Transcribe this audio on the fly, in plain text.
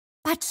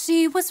But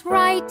she was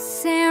right,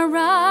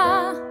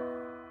 Sarah.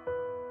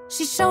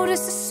 She showed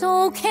us a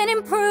soul can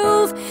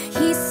improve.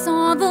 He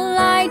saw the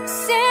light,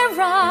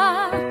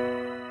 Sarah.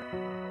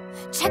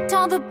 Checked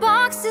all the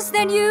boxes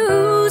that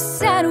you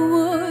said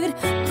would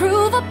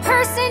prove a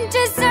person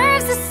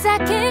deserves a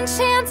second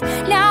chance.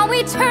 Now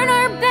we turn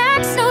our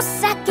backs, no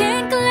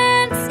second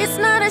glance. It's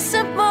not as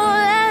simple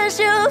as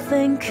you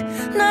think.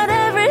 Not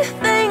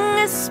everything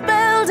is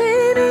spelled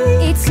in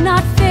ink. It's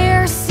not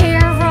fair,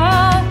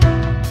 Sarah.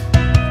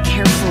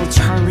 Careful,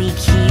 Charlie,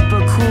 keep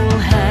a cool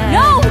head.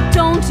 No,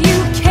 don't you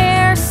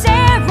care,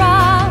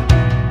 Sarah?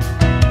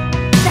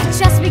 That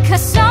just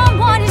because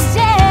someone is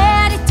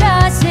dead, it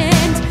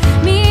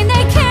doesn't mean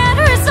they can't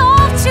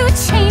resolve to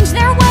change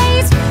their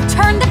ways.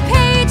 Turn the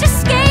page,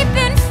 escape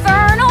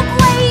infernal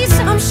blaze.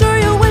 I'm sure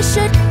you wish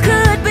it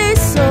could be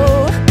so,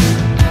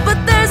 but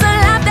there's a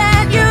lot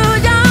that you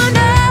don't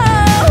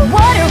know.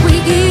 What are we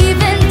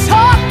even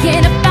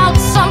talking about?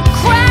 Some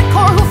crack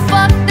or who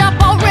fucked up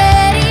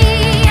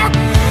already?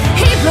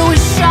 He blew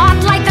his shot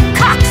like the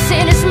cocks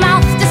in his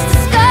mouth. This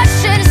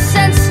discussion is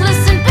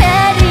senseless and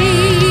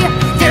petty.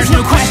 There's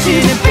no question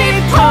to be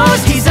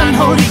posed. He's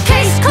unholy,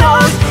 case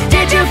closed.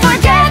 Did you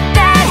forget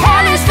that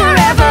hell is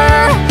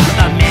forever?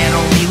 A man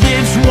only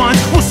lives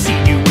once. We'll see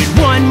you in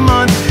 1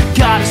 month.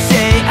 Gotta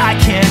say, I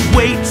can't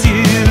wait to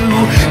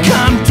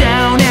come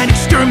down and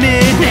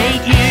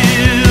exterminate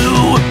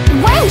you.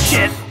 Wait!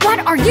 Shit. What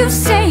are you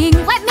saying?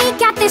 Let me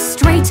get this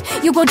straight.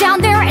 You go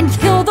down there and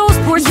kill those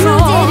poor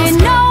souls. You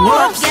didn't know.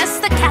 Whoops. Yes,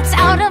 the cat's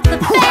out of the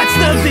bag. What's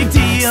the big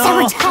deal?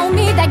 Sarah, tell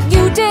me that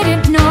you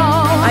didn't know.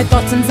 I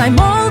thought since I'm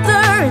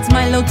older, it's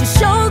my load to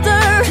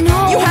shoulder.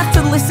 No. You have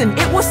to listen,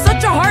 it was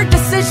such a hard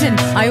decision.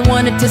 I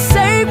wanted to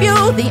save you,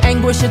 the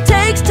anguish it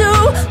takes to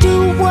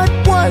do what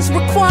was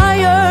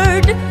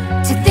required.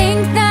 To think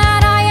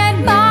that I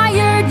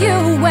admired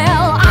you,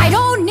 well, I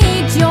don't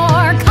need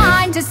your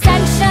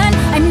condescension.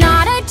 I'm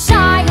not a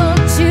child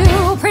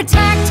to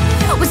protect.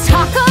 Was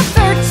talk of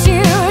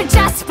virtue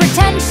just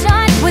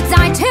pretension? Was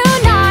I too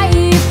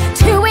naive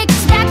to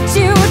expect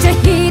you to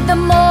heed the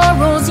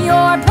morals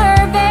you're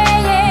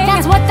purveying?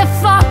 That's what the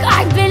fuck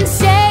I've been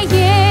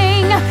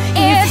saying.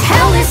 If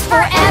hell is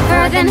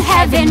forever, then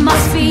heaven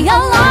must be a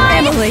lie.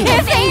 Emily.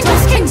 If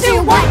angels can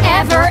do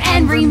whatever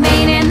and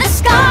remain in the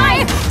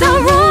sky, the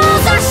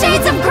rules are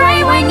shades of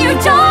gray when you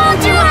don't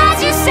do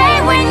as you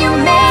say, when you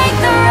make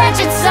the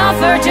wretched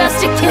suffer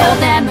just to kill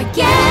them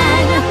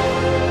again.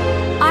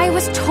 I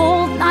was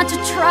told not to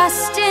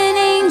trust in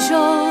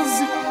angels.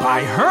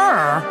 By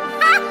her?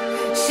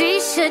 She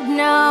should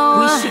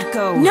know. We should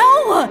go.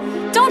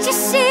 No! Don't you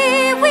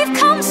see? We've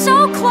come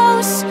so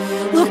close.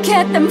 Look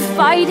at them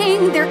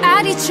fighting. They're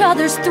at each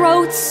other's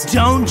throats.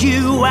 Don't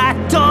you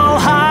act all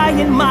high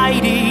and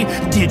mighty.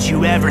 Did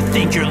you ever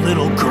think your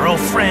little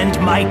girlfriend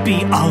might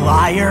be a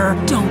liar?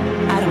 Don't,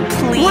 Adam,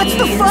 please. What's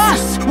the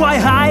fuss? Why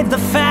hide the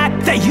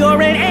fact that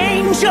you're an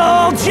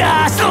angel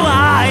just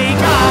like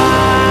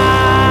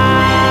I?